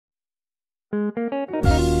আসসালামু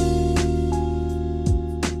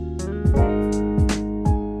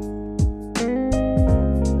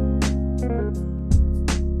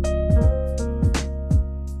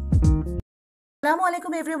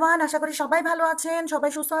আলাইকুম এভরিওয়ান, আশা করি সবাই ভালো আছেন,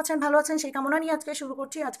 সবাই সুস্থ আছেন, ভালো আছেন সেই কামনা নিয়ে আজকে শুরু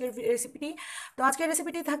করছি আজকের রেসিপিটি। তো আজকের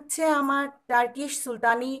রেসিপিটি থাকছে আমার টার্কিশ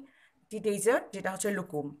সুলতানি ডেজার্ট, যেটা হচ্ছে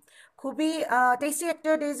লুকুম। খুবই টেস্টি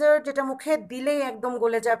একটা ডেজার্ট, যেটা মুখে দিলেই একদম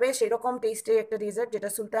গলে যাবে সেরকম টেস্টি একটা ডেজার্ট, যেটা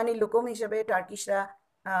সুলতানি লুকুম হিসেবে টার্কিশরা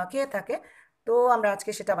খেয়ে থাকে। তো আমরা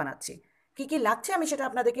আজকে সেটা বানাচ্ছি। কি কি লাগছে আমি সেটা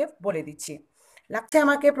আপনাদেরকে বলে দিচ্ছি। লাগছে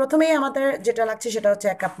আমাকে প্রথমেই আমাদের যেটা লাগছে সেটা হচ্ছে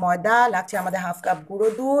 1 কাপ ময়দা, লাগছে আমাদের 1/2 কাপ গুঁড়ো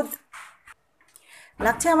দুধ,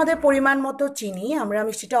 লাগছে আমাদের পরিমাণ মতো চিনি। আমরা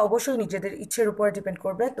মিষ্টিটা অবশ্যই নিজেদের ইচ্ছের উপরে ডিপেন্ড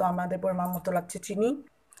করবে, তো আমাদের পরিমাণ মতো লাগছে চিনি।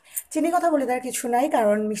 চিনি কথা বলে দেওয়ার কিছু নাই,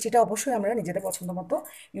 কারণ মিষ্টিটা অবশ্যই আমরা নিজেদের পছন্দ মতো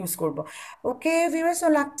ইউজ করব। ওকে ভিউয়ার্স,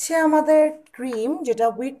 লাগছে আমাদের ক্রিম, যেটা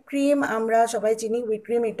হুইপ ক্রিম। আমরা সবাই চিনি হুইপ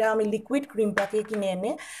ক্রিম, এটা আমি লিকুইড ক্রিমটাকে কিনে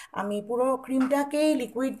এনে আমি পুরো ক্রিমটাকেই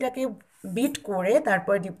লিকুইডটাকে বিট করে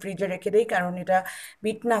তারপর ডিপ ফ্রিজে রেখে দিই, কারণ এটা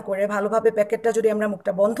বিট না করে ভালোভাবে প্যাকেটটা যদি আমরা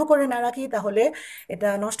মুখটা বন্ধ করে না রাখি তাহলে এটা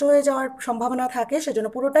নষ্ট হয়ে যাওয়ার সম্ভাবনা থাকে। সেজন্য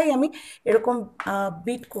পুরোটাই আমি এরকম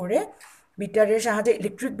বিট করে, বিটারের সাহায্যে,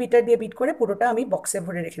 ইলেকট্রিক বিটার দিয়ে বিট করে পুরোটা আমি বক্সে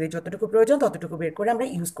ভরে রেখে দিই। যতটুকু প্রয়োজন ততটুকু বের করে আমরা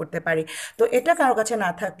ইউজ করতে পারি। তো এটা কারো কাছে না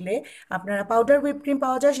থাকলে আপনারা পাউডার হুইপ ক্রিম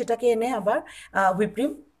পাওয়া যায়, সেটাকে এনে আবার হুইপ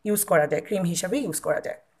ক্রিম ইউজ করা যায়, ক্রিম হিসাবে ইউজ করা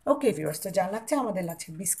যায়। ওকে ভিউয়ার্স, তো যা লাগছে আমাদের লাগছে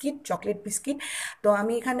বিস্কিট, চকলেট বিস্কিট। তো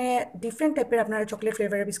আমি এখানে ডিফারেন্ট টাইপের, আপনারা চকলেট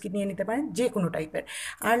ফ্লেভারের বিস্কিট নিয়ে নিতে পারেন, যে কোনো টাইপের।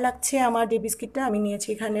 আর লাগছে আমার যে বিস্কিটটা আমি নিয়েছি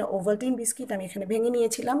এখানে ওভালটিন বিস্কিট, আমি এখানে ভেঙে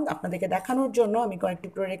নিয়েছিলাম আপনাদেরকে দেখানোর জন্য, আমি কয়েক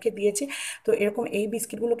টুকরো রেখে দিয়েছি। তো এরকম এই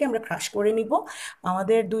বিস্কিটগুলোকে আমরা ক্রাশ করে নিব।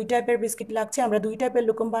 আমাদের 2 টাইপের বিস্কিট লাগছে, আমরা 2 টাইপের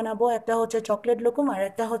লুকুম বানাবো, একটা হচ্ছে চকলেট লুকুম আর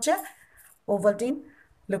একটা হচ্ছে ওভালটিন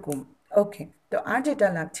লুকুম। ওকে, তো আর যেটা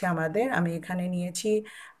লাগছে আমাদের, আমি এখানে নিয়েছি,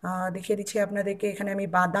 দেখিয়ে দিচ্ছি আপনাদেরকে, এখানে আমি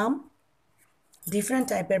বাদাম, ডিফারেন্ট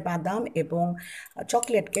টাইপের বাদাম এবং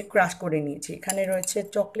চকলেটকে ক্রাশ করে নিয়েছি। এখানে রয়েছে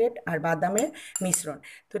চকলেট আর বাদামের মিশ্রণ।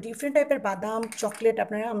 তো ডিফারেন্ট টাইপের বাদাম, চকলেট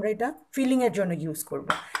আমরা এটা ফিলিংয়ের জন্য ইউজ করব।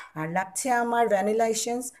 আর লাগছে আমার ভ্যানিলা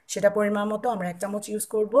এসেন্স, সেটা পরিমাণ মতো আমরা 1 চামচ ইউজ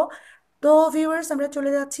করব। তো ভিউয়ার্স, আমরা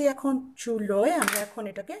চলে যাচ্ছি এখন চুলোয়, আমরা এখন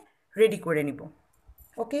এটাকে রেডি করে নিব।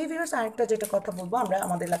 ওকে ভিউয়ার্স, আরেকটা যেটা কথা বলবো,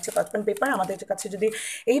 আমাদের লাগছে পাঁচপান পেপার। আমাদের কাছে যদি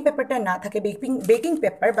এই পেপারটা না থাকে, বেকিং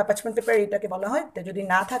পেপার বা পাঁচপান পেপার এটাকে বলা হয়, তো যদি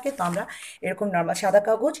না থাকে তো আমরা এরকম নর্মাল সাদা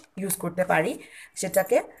কাগজ ইউজ করতে পারি।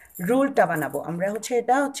 সেটাকে রুলটা বানাবো আমরা,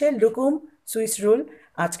 এটা হচ্ছে লুকুম সুইস রুল।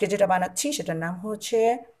 আজকে যেটা বানাচ্ছি সেটার নাম হচ্ছে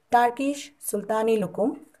টার্কিশ সুলতানি লুকুম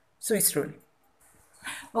সুইস রুল।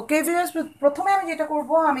 ওকে ভিউয়ার্স, প্রথমে আমি যেটা করব,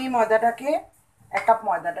 আমি ময়দাটাকে, 1 কাপ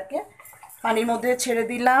ময়দাটাকে পানির মধ্যে ছেড়ে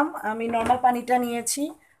দিলাম। আমি নর্মাল পানিটা নিয়েছি,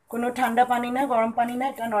 কোনো ঠান্ডা পানি না, গরম পানি না,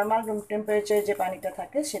 এটা নর্মাল রুম টেম্পারেচারে যে পানিটা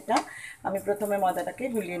থাকে সেটা। আমি প্রথমে ময়দাটাকে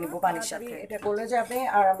গুলিয়ে নিব পানির সাথে, এটা গলে যাবে।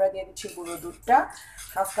 আর আমরা দিয়ে দিচ্ছি গুঁড়ো দুধটা,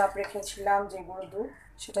 1/2 কাপ রেখেছিলাম যে গুঁড়ো দুধ,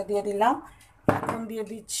 সেটা দিয়ে দিলাম। এখন দিয়ে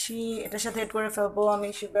দিচ্ছি, এটার সাথে এড করে ফেলবো আমি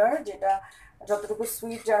সুগার, যেটা যতটুকু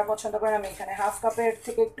সুইট যারা পছন্দ করে। আমি এখানে 1/2 কাপের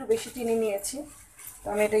থেকে একটু বেশি চিনি নিয়েছি, তো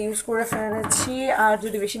আমি এটা ইউজ করে ফেলেছি। আর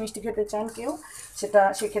যদি বেশি মিষ্টি খেতে চান কেউ,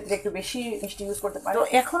 সেক্ষেত্রে একটু বেশি মিষ্টি ইউজ করতে পারেন। তো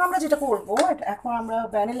এখন আমরা যেটা করবো, এখন আমরা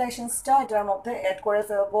ভ্যানিলা এসেন্সটা এটার মধ্যে অ্যাড করে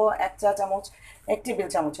ফেলবো 1 চা চামচ, 1 টেবিল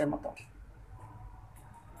চামচের মতো,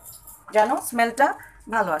 যেন স্মেলটা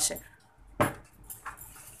ভালো আসে,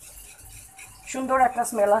 সুন্দর একটা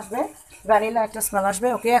স্মেল আসবে, ভ্যানিলা একটা স্মেল আসবে।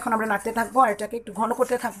 ওকে, এখন আমরা নাড়তে থাকবো আর এটাকে একটু ঘন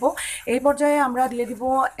করতে থাকবো। এই পর্যায়ে আমরা দিয়ে দিব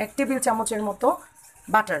 1 টেবিল চামচের মতো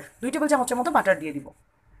বাটার, 2 টেবিল চামচের মতো বাটার দিয়ে দিব।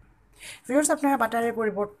 ভিউয়ার্স, আপনারা বাটারের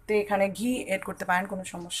পরিবর্তে এখানে ঘি এড করতে পারেন, কোনো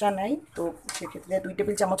সমস্যা নাই। তো সেক্ষেত্রে 2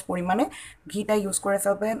 টেবিল চামচ পরিমাণে ঘিটা ইউজ করে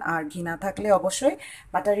ফেলবেন, আর ঘি না থাকলে অবশ্যই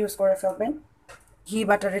বাটার ইউজ করে ফেলবেন, ঘি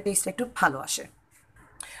বাটারের টেস্ট একটু ভালো আসে।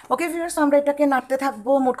 ওকে ভিউয়ার্স, আমরা এটাকে নাড়তে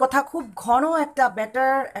থাকবো। মোট কথা খুব ঘন একটা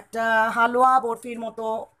ব্যাটার, একটা হালুয়া বরফির মতো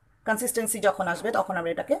কনসিস্টেন্সি যখন আসবে তখন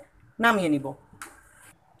আমরা এটাকে নামিয়ে নিব।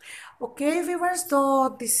 ওকে ভিউয়ার্স, তো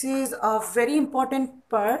this is a very important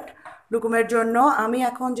part লুকুমের জন্য। আমি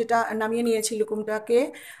এখন যেটা নামিয়ে নিয়েছি লুকুমটাকে,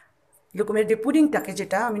 লুকুমের যে পুডিংটাকে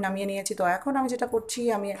যেটা আমি নামিয়ে নিয়েছি। তো এখন আমি যেটা করছি,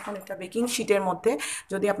 আমি এখন একটা বেকিং শিটের মধ্যে,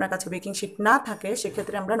 যদি আপনার কাছে বেকিং শিট না থাকে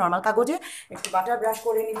সেক্ষেত্রে আমরা নর্মাল কাগজে একটু বাটার ব্রাশ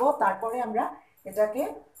করে নিব। তারপরে আমরা এটাকে,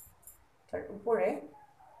 তার উপরে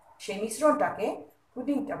সেই মিশ্রণটাকে,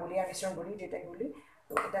 পুডিংটা বলি আর মিশ্রণ বলি, যেটাই বলি,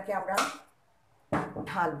 তো এটাকে আমরা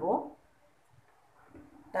ঢালবো।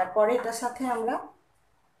 তারপরে এটার সাথে আমরা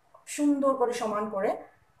সুন্দর করে সমান করে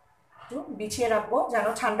একটু বিছিয়ে রাখবো, যেন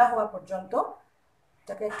ঠান্ডা হওয়া পর্যন্ত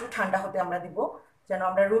এটাকে একটু ঠান্ডা হতে আমরা দিব, যেন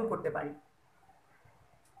আমরা রোল করতে পারি।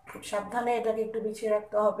 খুব সাবধানে এটাকে একটু বিছিয়ে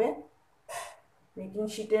রাখতে হবে বেকিং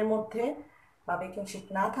শিটের মধ্যে, বা বেকিং শিট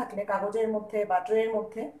না থাকলে কাগজের মধ্যে বা ট্রের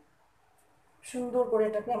মধ্যে সুন্দর করে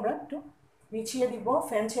এটাকে আমরা একটু বিছিয়ে দিব,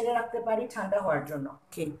 ফ্যান ছেড়ে রাখতে পারি ঠান্ডা হওয়ার জন্য।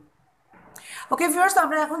 কি ওকে ভিউয়ার্স,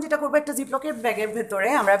 আমরা এখন যেটা করবো, একটা জিপলকের ব্যাগের ভেতরে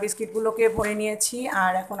আমরা বিস্কিটগুলোকে ভরে নিয়েছি।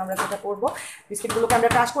 আর এখন আমরা যেটা করবো, বিস্কিটগুলোকে আমরা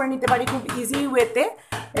ক্রাশ করে নিতে পারি খুব ইজি ওয়েতে।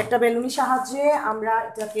 একটা বেলুনির সাহায্যে আমরা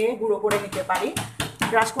এটাকে গুঁড়ো করে নিতে পারি,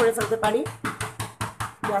 ক্রাশ করে ফেলতে পারি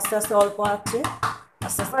আস্তে আস্তে, অল্প আছে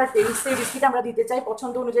আস্তে আস্তে। টেস্টে বিস্কিট আমরা দিতে চাই,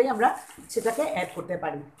 পছন্দ অনুযায়ী আমরা সেটাকে অ্যাড করতে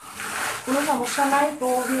পারি, কোনো সমস্যা নাই। তো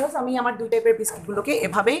ভিউয়ার্স, আমি আমার 2 টাইপের বিস্কিটগুলোকে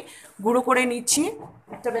এভাবেই গুঁড়ো করে নিচ্ছি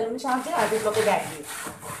একটা বেলুনের সাহায্যে আর জিপলকের ব্যাগ দিয়ে।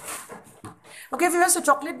 ওকে ভিউয়ার্স, তো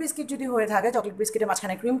চকলেট বিস্কিট যদি হয়ে থাকে, চকলেট বিস্কিটের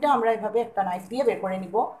মাঝখানে ক্রিমটা আমরা এভাবে একটা নাইফ দিয়ে বের করে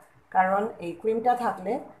নিব, কারণ এই ক্রিমটা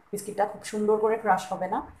থাকলে বিস্কিটটা খুব সুন্দর করে ক্রাশ হবে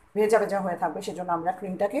না, ভেজা ভেজা হয়ে থাকবে, সেজন্য আমরা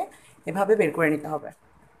ক্রিমটাকে এভাবে বের করে নিতে হবে।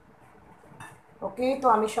 ওকে, তো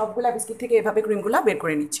আমি সবগুলা বিস্কিট থেকে এভাবে ক্রিমগুলো বের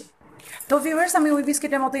করে নিচ্ছি। তো ভিউয়ার্স, আমি ওই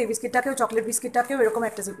বিস্কিটের মতো এই বিস্কিটটাকেও, চকলেট বিস্কিটটাকেও এরকম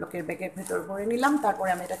একটা জিপলকের ব্যাগের ভেতর ভরে নিলাম। তারপরে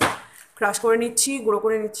আমি এটাকে ক্রাশ করে নিচ্ছি, গুঁড়ো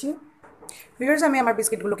করে নিচ্ছি। ভিউয়ার্স, আমি আমার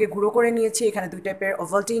বিস্কিটগুলোকে গুঁড়ো করে নিয়েছি। এখানে 2 টাইপের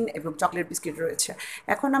ওভালটিন এবং চকলেট বিস্কিট রয়েছে।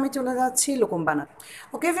 এখন আমি চলে যাচ্ছি লুকুম বানাতে।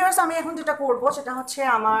 ওকে ভিউয়ার্স, আমি এখন যেটা করব সেটা হচ্ছে,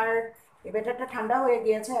 আমার এই ব্যাটারটা ঠান্ডা হয়ে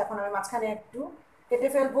গিয়েছে। এখন আমি মাঝখানে একটু কেটে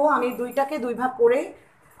ফেলবো। আমি 2টাকে 2 ভাগ করেই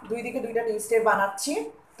 2 দিকে 2টা টেস্টের বানাচ্ছি।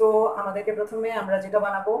 তো আমাদেরকে প্রথমে আমরা যেটা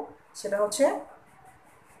বানাবো সেটা হচ্ছে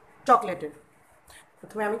চকলেটের।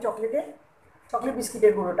 প্রথমে আমি চকলেট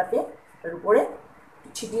বিস্কিটের গুঁড়োটাকে এর উপরে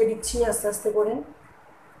ছিটিয়ে দিচ্ছি আস্তে আস্তে করে,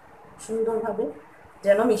 সুন্দরভাবে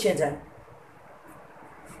যেন মিশে যায়।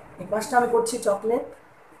 এই পাশটা আমি করছি চকলেট,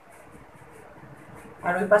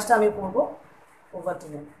 আর ওই পাশটা আমি করব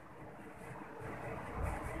ওভালটিনের।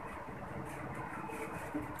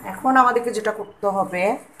 এখন আমাদেরকে যেটা করতে হবে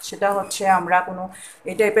সেটা হচ্ছে, আমরা কোনো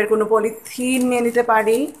এই টাইপের কোনো পলিথিন নিয়ে নিতে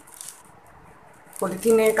পারি,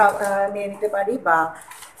 পলিথিনের নিয়ে নিতে পারি, বা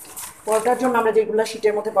পরোটার জন্য আমরা যেগুলো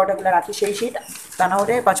শীটের মধ্যে পরোটাগুলো রাখি সেই শীট, তা না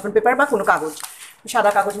হলে পার্চমেন্ট পেপার বা কোনো কাগজ,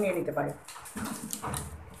 সাদা কাগজ নিয়ে নিতে পারি।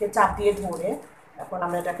 চাপ দিয়ে ধরে এখন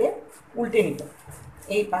আমরা এটাকে উল্টে নিব।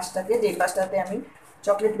 এই পাশটাকে, যেই পাশটাতে আমি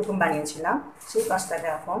চকলেট লুকুম বানিয়েছিলাম সেই পাশটাকে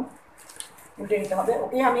এখন উল্টে নিতে হবে।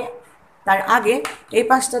 ওকে, আমি তার আগে এই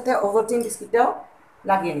পাশটাতে ওভালটিন বিস্কিটটাও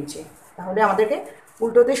লাগিয়ে নিচ্ছি, তাহলে আমাদেরকে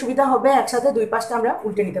উল্টোতে সুবিধা হবে, একসাথে 2 পাশটা আমরা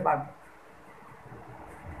উল্টে নিতে পারবো।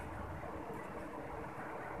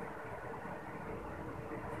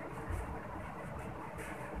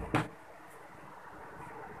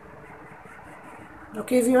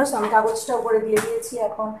 ওকে ভিউয়ার্স, আমি কাগজটা উপরে দিয়ে দিয়েছি।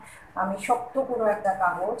 এখন আমি শক্ত কোনো একটা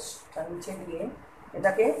কাগজ তার নিচে দিয়ে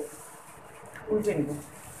এটাকে উল্টে নিব।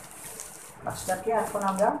 পাশটাকে এখন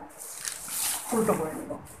আমরা উল্টো করে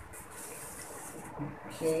নেব।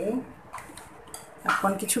 ওকে,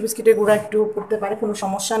 এখন কিছু বিস্কিটের গুঁড়া একটু পড়তে পারে, কোনো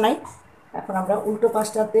সমস্যা নাই। এখন আমরা উল্টো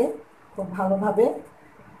পাশটাতে খুব ভালোভাবে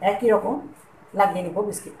একই রকম লাগিয়ে নিব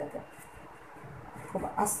বিস্কিটটাকে। খুব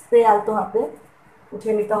আস্তে আলতো হাতে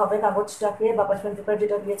উঠিয়ে নিতে হবে কাগজটাকে, বা পার্চমেন্ট পেপার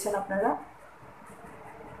যেটা দিয়েছেন আপনারা,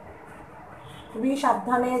 খুবই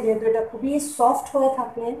সাবধানে, যেহেতু এটা খুবই সফট হয়ে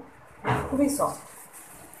থাকে, খুবই সফট।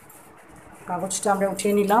 কাগজটা আমরা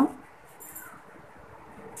উঠিয়ে নিলাম।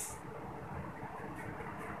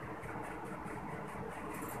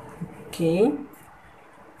 ওকে,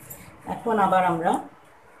 এখন আবার আমরা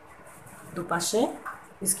দুপাশে,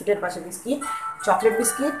 বিস্কিটের পাশে বিস্কিট, চকলেট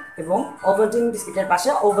বিস্কিট এবং ওভালটিন বিস্কিটের পাশে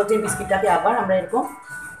ওভালটিন বিস্কিটটাকে আবার আমরা এরকম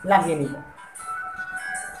লাগিয়ে নিব।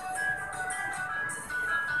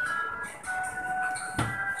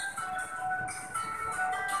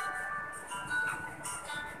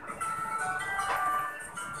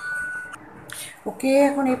 ওকে,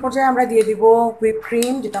 এখন এই পর্যায়ে আমরা দিয়ে দিব হুইপ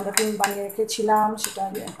ক্রিম, যেটা আমরা ক্রিম বানিয়ে রেখেছিলাম সেটা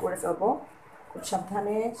অ্যাড করে ফেলবো। খুব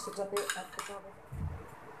সাবধানে সেটাতে অ্যাড করতে হবে।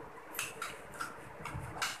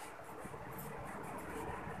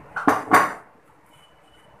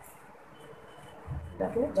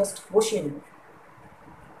 এটাকে জাস্ট বসিয়ে নেব।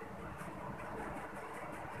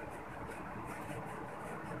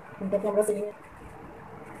 ক্রিমটাকে আমরা ফিলিং,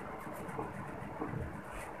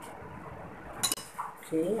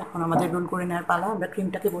 এখন আমাদের রোল করে নেওয়ার পালা। আমরা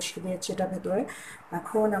ক্রিমটাকে বসিয়ে দিয়েছি এটার ভেতরে।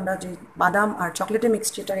 এখন আমরা যে বাদাম আর চকলেটের মিক্স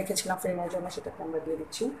যেটা রেখেছিলাম ফ্লেভারের জন্য, সেটাকে আমরা দিয়ে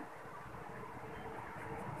দিচ্ছি।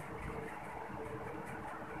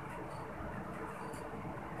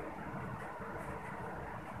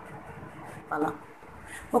 পালা।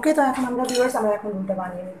 ওকে, তো এখন আমরা ভিউয়ার্স, আমরা এখন রোলটা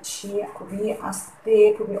বানিয়ে নিচ্ছি। খুবই আস্তে,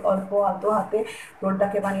 খুবই অল্প আলতো হাতে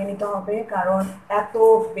রোলটাকে বানিয়ে নিতে হবে, কারণ এত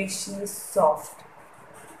বেশি সফট,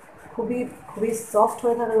 খুবই খুবই সফট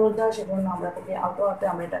হয়ে থাকে রোলটা, সেজন্য আমরা খুবই আলতো হাতে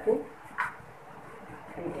আমরা এটাকে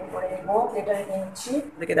করে নেব। এটা রেখে নিচ্ছি,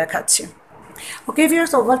 দেখে দেখাচ্ছি। ওকে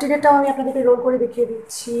ভিউয়ার্স, ওভালটিনেরটাও আমি আপনাদেরকে রোল করে দেখিয়ে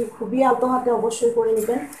দিচ্ছি। খুবই আলতো হাতে অবশ্যই করে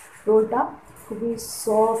নেবেন রোলটা, খুবই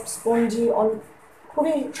সফট স্পঞ্জি,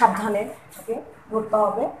 খুবই সাবধানে ওকে ধরতে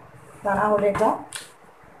হবে। তা না হলে এটা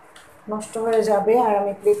নষ্ট হয়ে যাবে। আর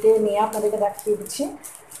আমি প্লেটে নিয়ে আপনাদেরকে দেখিয়ে দিচ্ছি।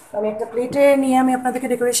 তো আমি একটা প্লেটে নিয়ে আমি আপনাদেরকে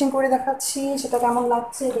ডেকোরেশন করে দেখাচ্ছি সেটা কেমন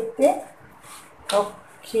লাগছে দেখতে।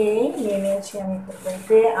 ওকে, নিয়ে নিয়েছি আমি একটা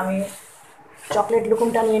প্লেটে। আমি চকলেট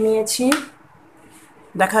লুকুমটা নিয়ে নিয়েছি,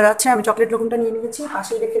 দেখা যাচ্ছে আমি চকলেট লুকুমটা নিয়ে নিয়েছি,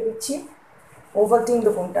 পাশেই রেখে দিচ্ছি ওভালটিন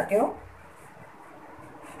লুকুমটাকেও।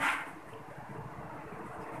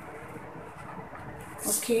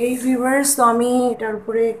 ওকে ভিউয়ার্স, তো আমি এটার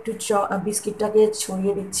উপরে একটু বিস্কিটটাকে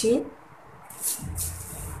ছড়িয়ে দিচ্ছি।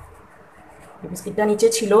 বিস্কিটটা নিচে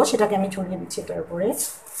ছিল সেটাকে আমি ছড়িয়ে দিচ্ছি এটার উপরে।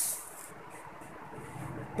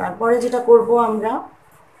 তারপরে যেটা করব আমরা,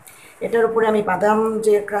 এটার উপরে আমি বাদাম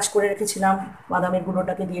যে ক্রাশ করে রেখেছিলাম, বাদামের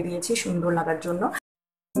গুঁড়োটাকে দিয়ে দিয়েছি সুন্দর লাগার জন্য।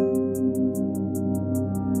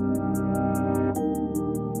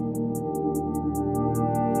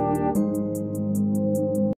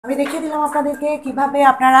 আমি দেখিয়ে দিলাম আপনাদেরকে কিভাবে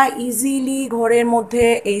আপনারা ইজিলি ঘরের মধ্যে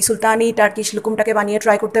এই সুলতানি টার্কিশ লুকুমটাকে বানিয়ে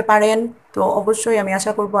ট্রাই করতে পারেন। তো অবশ্যই আমি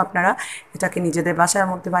আশা করব আপনারা এটাকে নিজেদের বাসার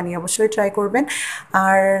মধ্যে বানিয়ে অবশ্যই ট্রাই করবেন।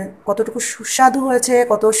 আর কতটুকু সুস্বাদু হয়েছে,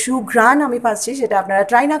 কত সুঘ্রাণ আমি পাচ্ছি সেটা আপনারা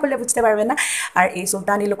ট্রাই না করলে বুঝতে পারবেন না। আর এই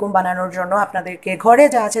সুলতানি লুকুম বানানোর জন্য আপনাদেরকে ঘরে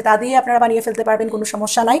যা আছে তা দিয়ে আপনারা বানিয়ে ফেলতে পারবেন, কোনো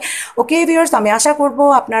সমস্যা নাই। ওকে ভিউয়ার্স, আমি আশা করব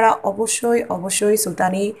আপনারা অবশ্যই অবশ্যই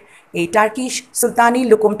এই টার্কিশ সুলতানি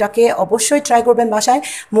লুকুমটাকে অবশ্যই ট্রাই করবেন বাসায়।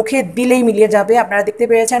 মুখে দিলেই মিলিয়ে যাবে। আপনারা দেখতে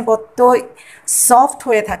পেরেছেন কত সফট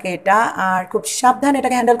হয়ে থাকে এটা, আর খুব সাবধানে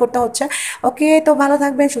এটাকে হ্যান্ডেল করতে হচ্ছে। ওকে, তো ভালো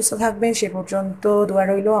থাকবেন, সুস্থ থাকবেন, সে পর্যন্ত দোয়া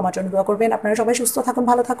রইল, আমার জন্য দোয়া করবেন। আপনারা সবাই সুস্থ থাকুন,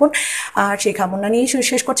 ভালো থাকুন। আর সেই কামনা নিয়েই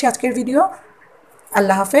শেষ করছি আজকের ভিডিও।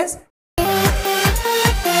 আল্লাহ হাফেজ।